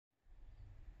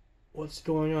What's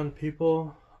going on,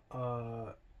 people?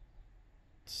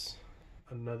 It's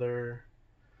another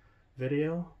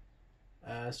video.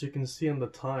 As you can see on the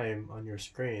time on your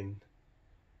screen,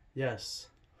 yes,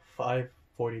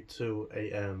 5:42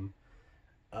 a.m.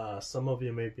 Some of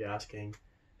you may be asking,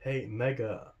 "Hey,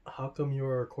 Mega, how come you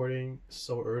were recording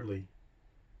so early?"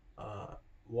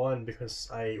 One, because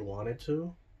I wanted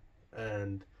to,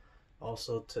 and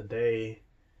also today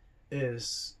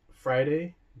is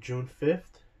Friday, June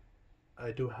 5th.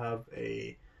 I do have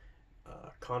a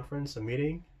conference, a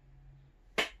meeting,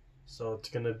 so it's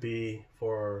gonna be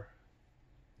for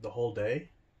the whole day,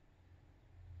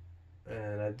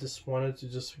 and I just wanted to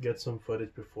just get some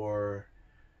footage before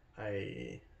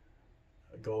I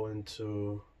go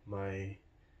into my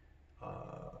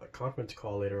conference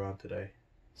call later on today.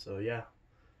 So yeah,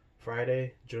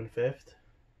 Friday, June 5th,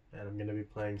 and I'm gonna be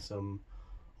playing some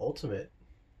Ultimate.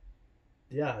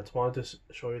 Yeah, I just wanted to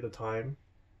show you the time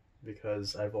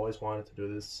because I've always wanted to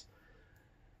do this.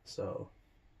 So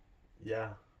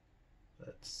yeah,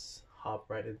 let's hop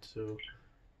right into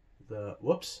the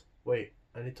whoops. Wait,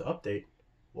 I need to update.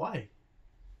 Why?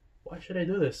 Why should I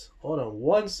do this? Hold on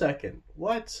 1 second.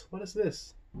 What? What is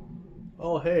this?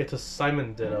 Oh hey, it's a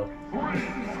Simon Ditto.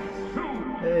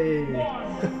 Hey.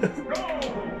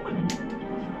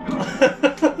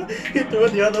 He threw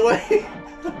it the other way.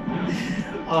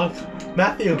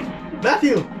 Matthew!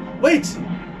 Matthew! Wait!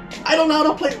 I don't know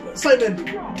how to play Simon!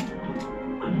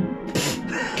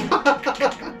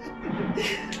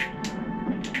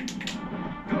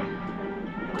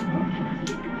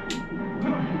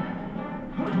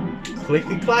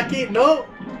 Clicky clacky, no!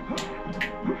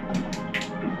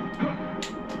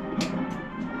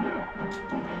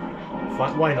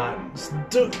 Fine, why not? Just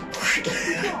do.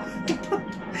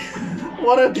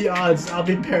 What are the odds I'll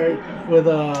be paired with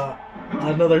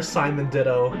another Simon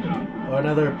Ditto or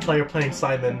another player playing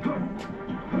Simon?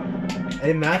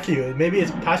 Hey Matthew, maybe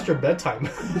it's past your bedtime.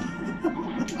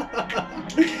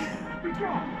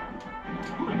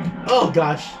 Oh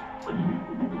gosh.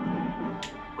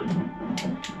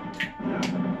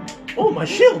 Oh, my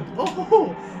shield!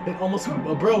 Oh, it almost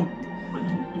broke.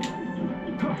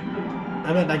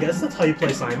 I mean, I guess that's how you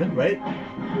play Simon, right?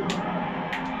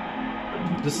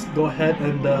 Just go ahead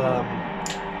and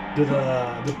do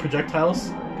the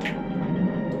projectiles.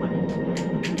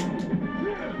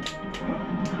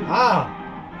 Ah!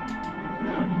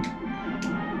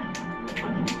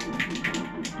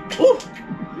 Ooh!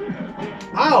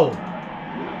 Ow!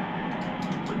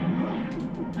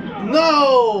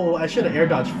 No! I should have air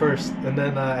dodged first, and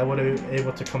then I would have been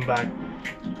able to come back.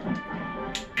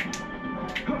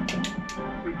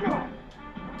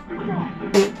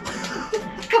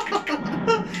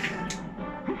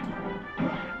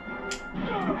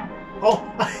 Oh,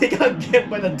 I got hit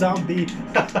by the down B.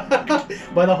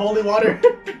 By the holy water.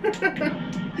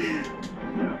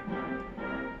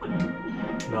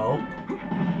 No.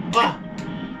 Ah!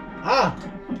 Ah!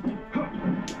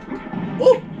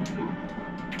 Oh!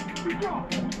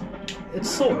 It's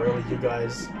so early, you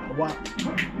guys. What?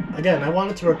 Again, I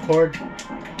wanted to record,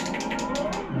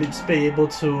 just be able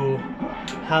to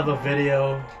have a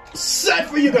video set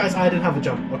for you guys. I didn't have a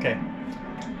jump. Okay.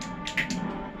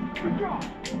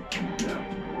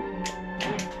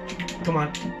 Come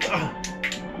on.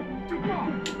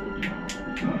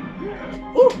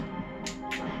 Ooh.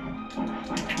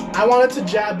 I wanted to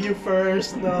jab you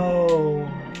first. No.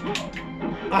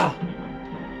 Ah.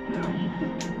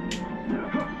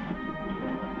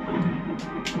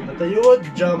 I thought you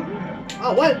would jump.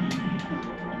 Oh, what?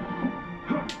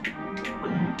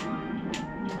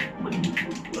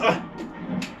 Ah.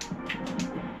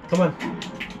 Come on.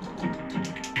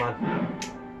 Come on.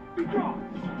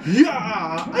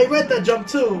 Yeah! I read that jump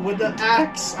too! With the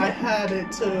axe, I had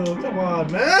it too. Come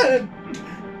on, man!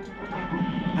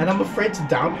 And I'm afraid to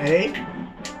down A.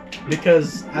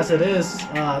 Because, as it is,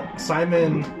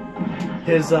 Simon,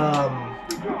 his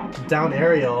down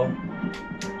aerial,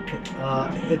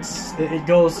 it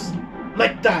goes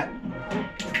like that.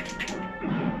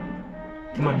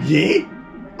 Come on, yeet!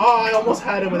 Oh, I almost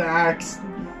had it with an axe.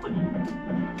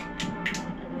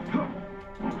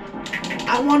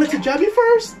 I wanted to jab you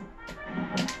first.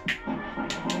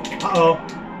 Uh-oh.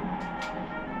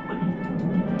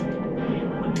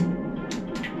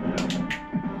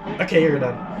 Okay, you're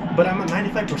done. But I'm at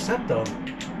 95% though.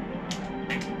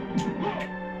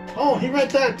 Oh, he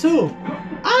read that too.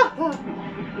 Ah!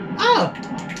 Ah!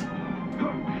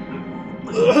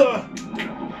 Ugh.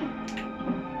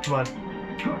 Come on.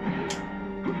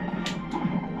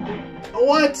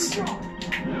 What?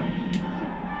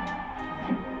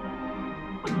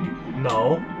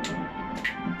 No.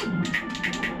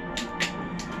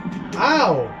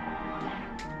 Ow!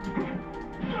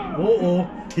 Uh-oh.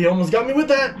 He almost got me with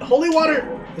that. Holy water!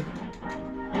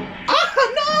 Ah,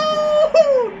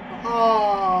 no!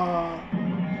 Ah.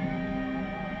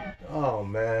 Oh,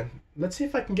 man. Let's see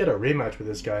if I can get a rematch with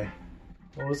this guy.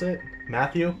 What was it?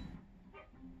 Matthew?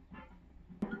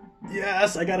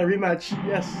 Yes, I got a rematch.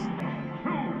 Yes.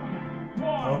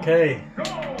 Okay.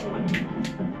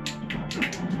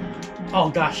 Oh,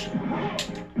 gosh.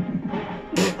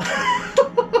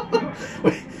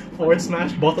 Wait, forward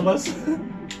smash both of us?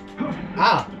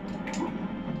 Ah!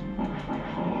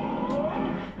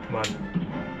 Come on.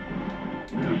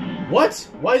 What?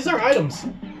 Why is there items?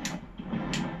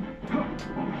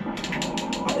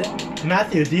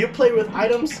 Matthew, do you play with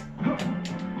items?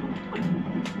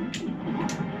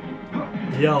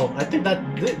 Yo, I think that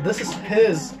this is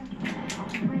his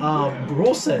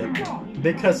rule set,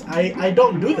 because I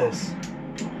don't do this.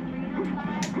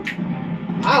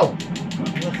 Ow!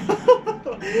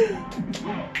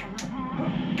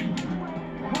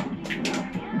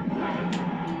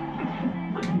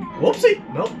 Whoopsie!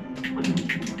 Nope.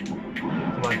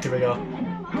 Come on, here we go.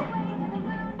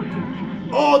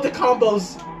 Oh, the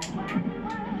combos!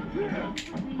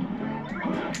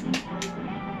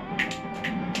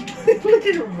 Look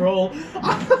at him roll.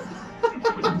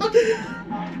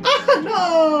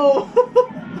 No!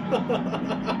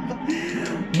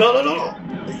 No!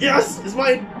 Yes! It's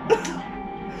mine!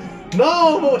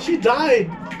 No! She died!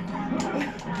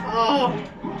 Oh.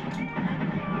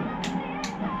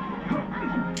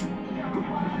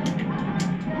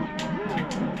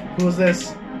 Who's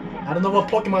this? I don't know what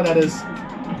Pokemon that is.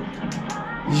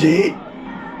 Yeet!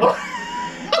 Oh.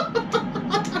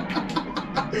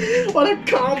 What a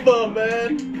combo,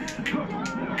 man!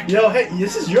 Yo, hey,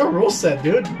 this is your rule set,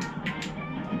 dude.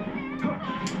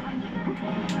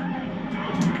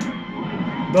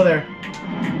 Go there.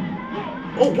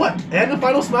 Oh, what? And the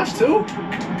final smash too?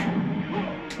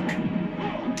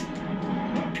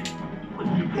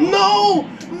 No!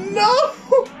 No!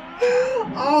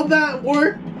 All that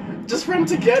work just for him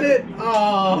to get it.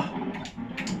 Aha!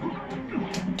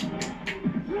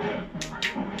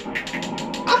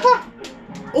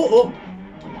 Oh!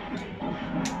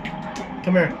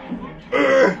 Come here.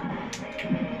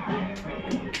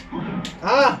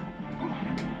 Ah!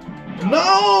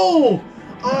 No!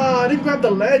 I didn't grab the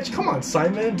ledge. Come on,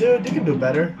 Simon, dude. You can do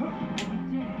better.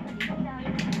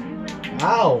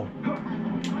 Ow.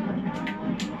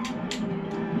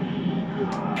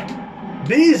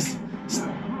 These.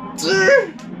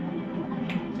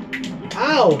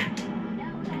 Ow.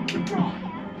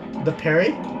 The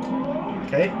parry.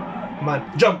 Okay. Come on.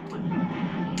 Jump.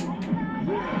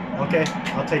 Okay.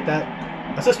 I'll take that.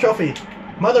 Assist trophy.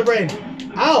 Mother brain.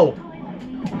 Ow.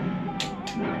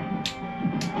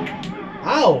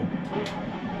 Ow!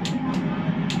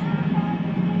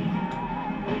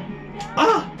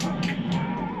 Ah!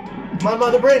 Come on,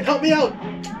 Mother Brain, help me out!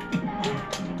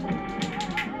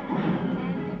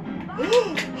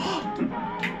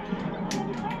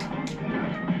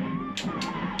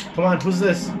 Come on, who's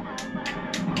this?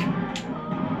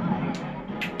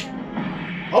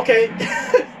 Okay.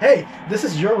 Hey, this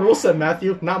is your rule set,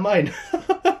 Matthew, not mine.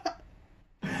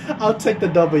 I'll take the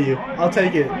W. I'll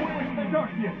take it.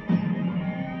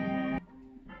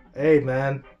 Hey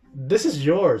man, this is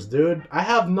yours, dude. I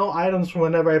have no items from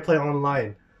whenever I play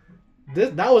online.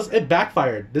 It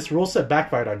backfired. This rule set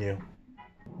backfired on you.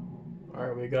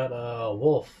 Alright, we got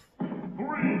Wolf. 3,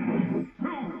 2,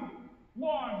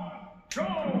 1, go!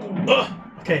 Ugh,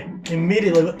 okay,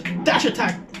 immediately dash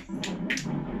attack.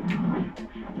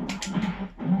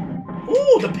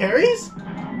 Ooh, the parries?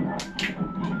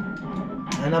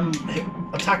 And I'm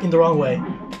attacking the wrong way.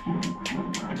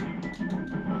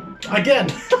 Again!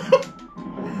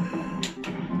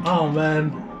 Oh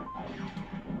man.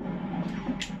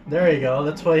 There you go,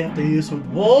 that's what you have to use with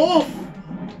Wolf!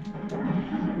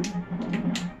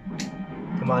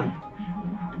 Come on.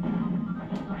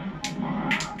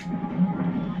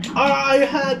 I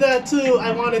had that too!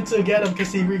 I wanted to get him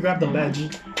because he re-grabbed the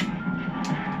ledge.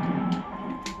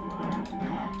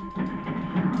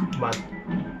 Come on.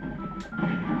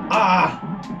 Ah!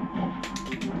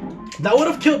 That would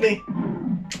have killed me!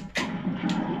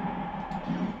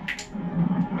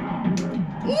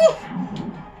 Ooh!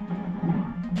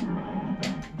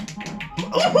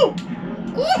 Ooh!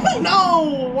 Ooh!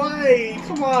 No! Why?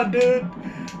 Come on, dude!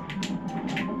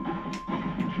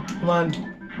 Come on.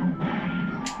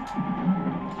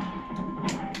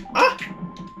 Ah!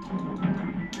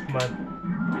 Come on.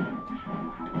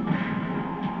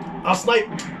 I'll snipe!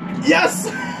 Yes!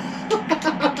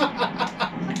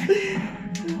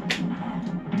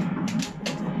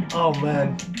 Oh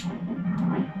man.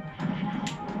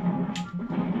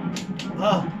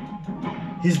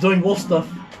 He's doing wolf stuff.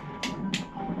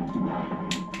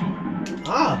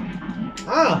 Ah!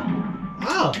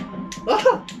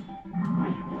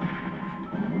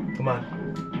 Come on.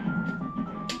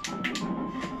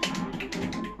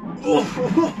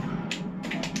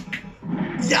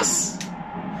 Yes!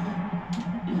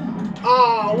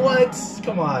 What?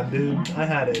 Come on, dude. I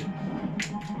had it.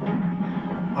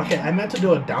 Okay, I meant to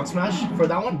do a down smash for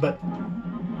that one, but...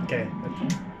 Okay.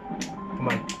 Come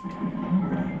on.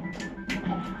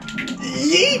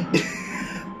 Yeet!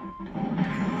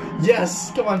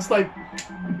 Yes! Come on, snipe!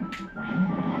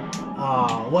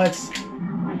 What?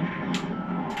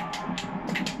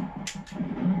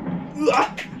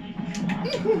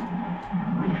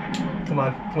 Come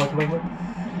on.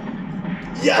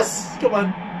 Yes! Come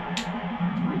on.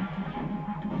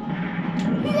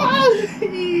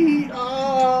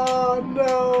 Oh no!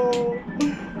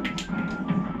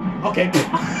 Okay,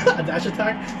 a dash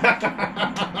attack.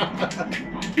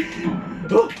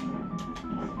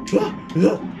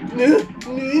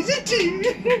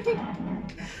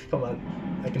 Come on,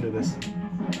 I can do this.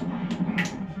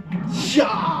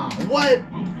 Yeah! What?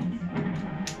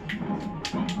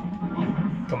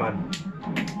 Come on.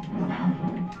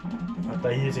 I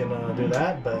thought he was gonna do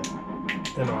that, but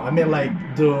you know, I mean like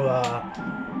do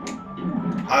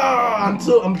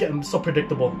I'm getting so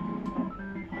predictable.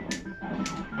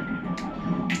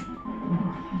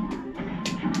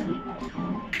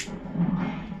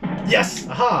 Yes!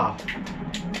 Aha!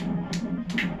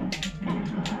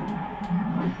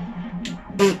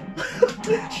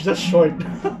 She's just short.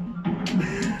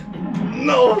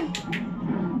 No!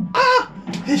 Ah!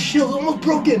 His shield's almost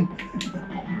broken!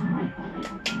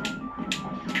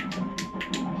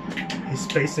 He's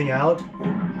spacing out.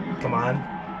 Come on.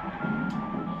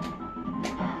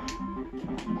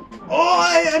 Oh,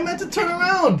 I meant to turn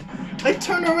around! I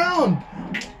turned around!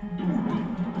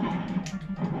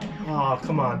 Oh,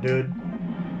 come on, dude.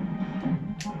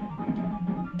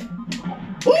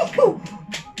 Woohoo!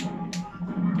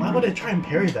 Why would I try and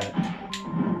parry that?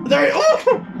 There,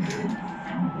 oh!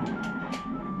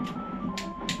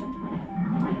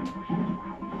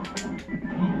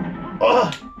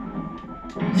 Oh!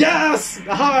 Yes!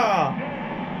 Aha!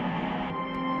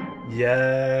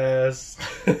 Yes!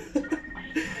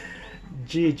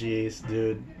 GG's,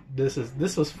 dude. This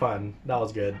was fun. That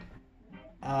was good.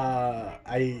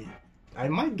 I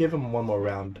might give him one more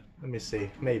round. Let me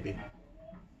see. Maybe.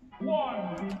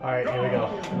 Alright, here we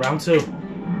go. Round 2.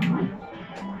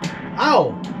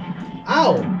 Ow!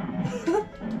 Ow!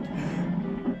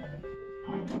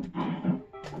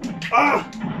 Ah!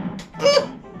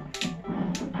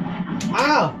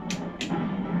 Ah!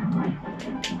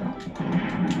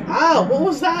 Ah! What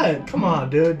was that? Come on,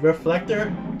 dude.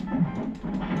 Reflector?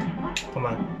 Come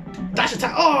on. Dash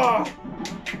attack! Oh!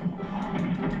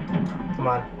 Come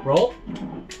on. Roll.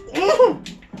 Ooh!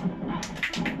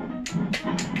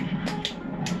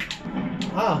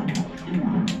 Ah.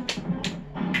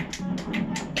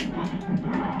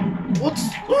 What's...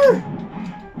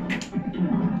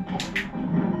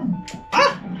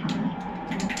 Ah!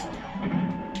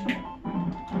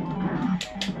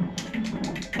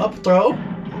 Up throw.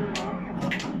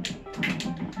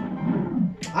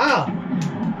 Ah!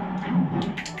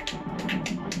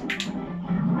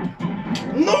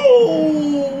 No!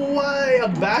 Why? A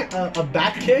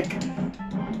back kick?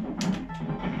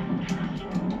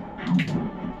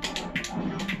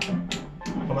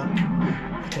 Come on.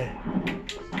 Okay.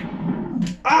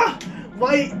 Ah!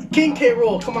 Why? King K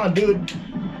roll. Come on, dude.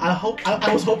 I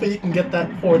was hoping you can get that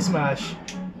forward smash.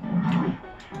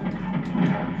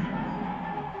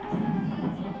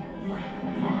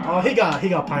 Oh, he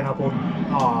got pineapple.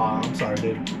 Aw, I'm sorry,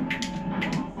 dude.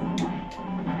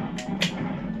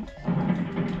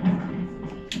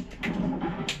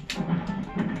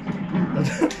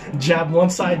 Jab one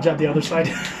side, jab the other side.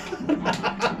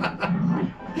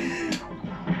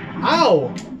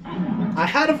 Ow! I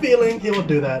had a feeling he would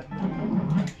do that.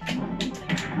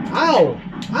 Ow!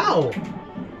 Ow!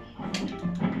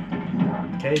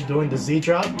 Okay, doing the Z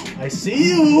drop. I see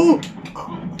you!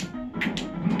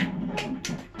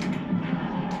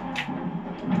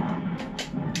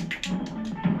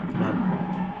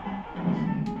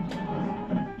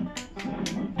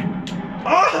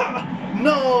 Ah!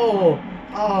 No!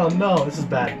 Oh no, this is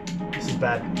bad. This is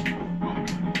bad.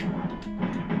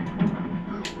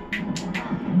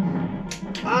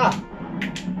 Ah!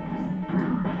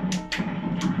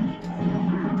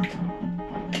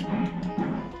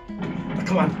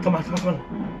 Come on, come on, come on, come on.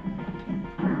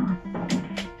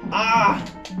 Ah!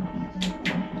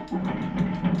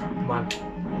 Come on.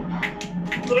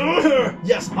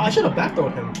 Yes! Oh, I should have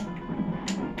backthrown him.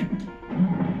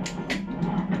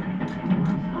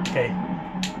 Okay.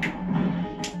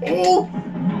 Oh!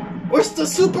 Where's the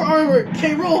super armor?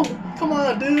 K-Roll! Come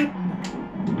on, dude!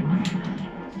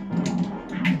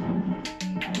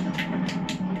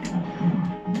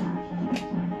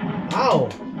 Ow!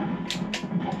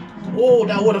 Oh,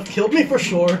 that would have killed me for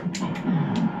sure.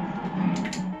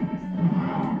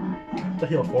 The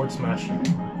heel forward smash.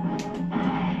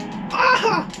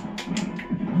 Ah!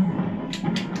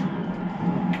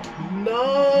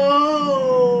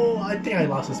 No! I think I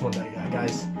lost this one,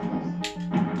 guys.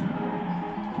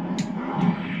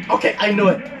 Okay, I knew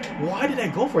it. Why did I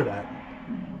go for that?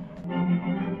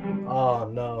 Oh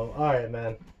no! All right,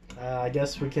 man. I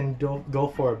guess we can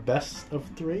go for a best of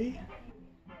 3.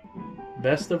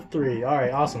 Best of 3. All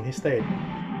right, awesome. He stayed.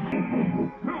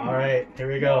 All right, here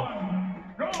we go.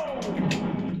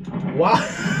 Wow!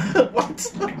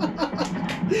 What?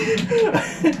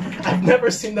 I've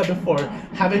never seen that before.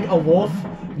 Having a wolf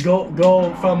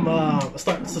go from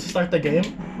start the game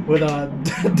with a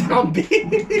down B.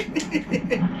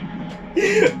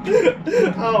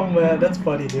 Oh man, that's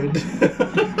funny, dude.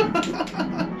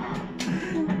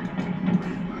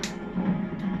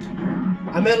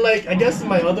 I meant like, I guess in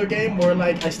my other game where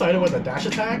like I started with a dash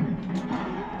attack.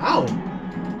 Ow!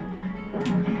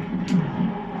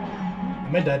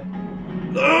 Am I dead?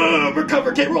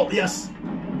 Recover, K-Roll, yes!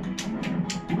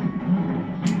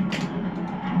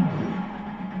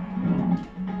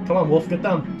 Come on, Wolf, get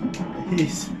down.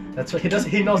 That's right,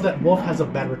 he knows that Wolf has a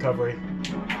bad recovery.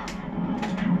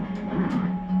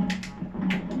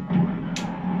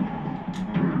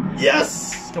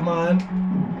 Yes! Come on.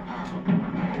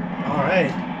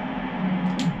 Alright.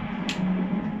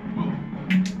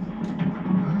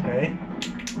 Okay.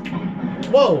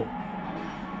 Whoa!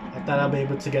 I thought I'd be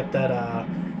able to get that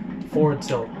forward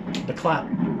tilt. The clap.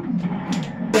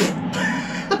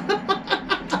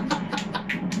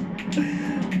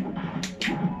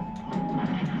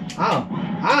 Ow!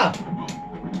 Ah!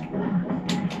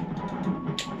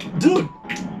 Dude!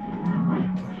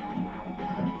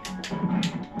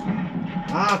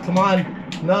 Ah, come on!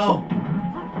 No!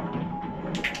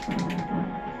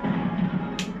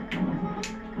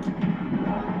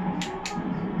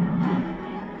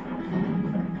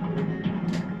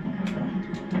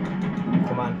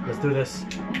 Come on, let's do this.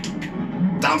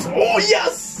 Down! Oh,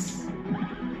 yes!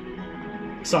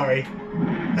 Sorry.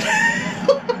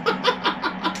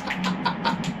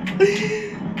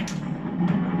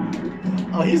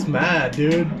 Oh, he's mad,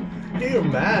 dude. You're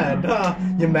mad.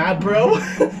 You mad, bro?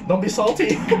 Don't be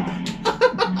salty.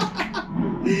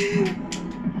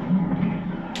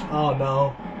 Oh,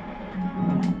 no.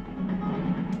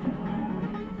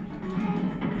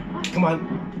 Come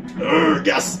on.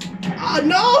 Yes! Ah,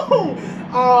 no!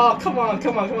 Oh, come on,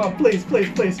 come on, come on. Please,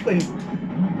 please, please, please.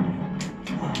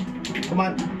 Come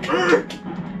on.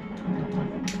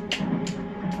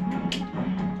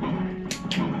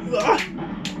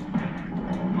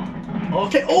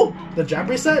 Okay, oh! The jab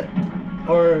reset?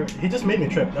 Or he just made me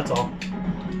trip, that's all.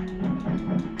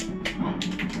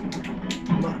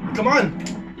 Come on!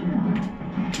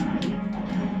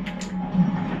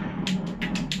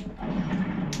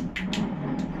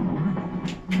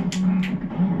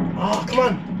 Oh, come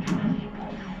on!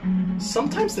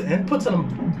 Sometimes the inputs that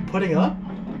I'm putting up,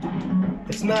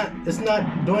 it's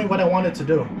not doing what I want it to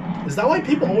do. Is that why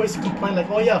people always complain like,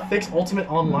 oh yeah, fix Ultimate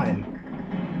Online?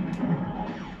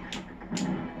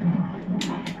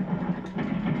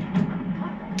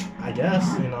 I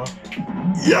guess, you know.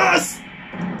 Yes!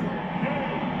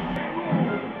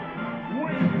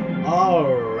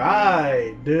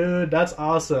 Alright, dude, that's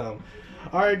awesome.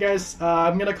 Alright guys,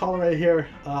 I'm gonna call it right here.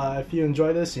 If you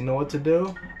enjoy this, you know what to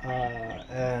do.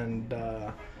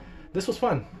 This was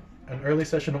fun. An early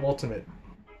session of Ultimate.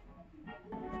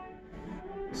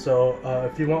 So,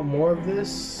 if you want more of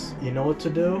this, you know what to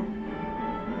do.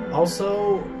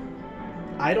 Also,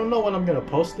 I don't know when I'm gonna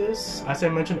post this. As I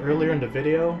mentioned earlier in the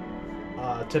video,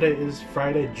 today is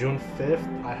Friday, June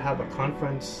 5th. I have a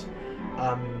conference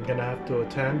I'm gonna have to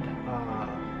attend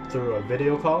through a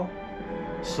video call.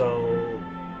 So,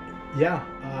 yeah,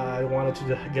 I wanted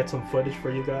to get some footage for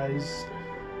you guys.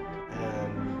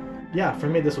 And yeah, for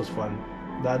me this was fun.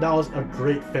 That was a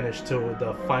great finish to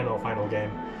the final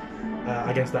game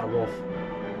against that wolf.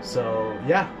 So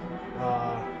yeah,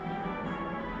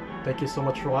 thank you so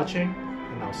much for watching,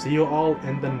 and I'll see you all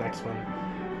in the next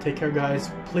one. Take care guys,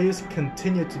 please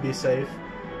continue to be safe,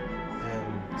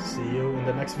 and see you in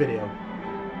the next video.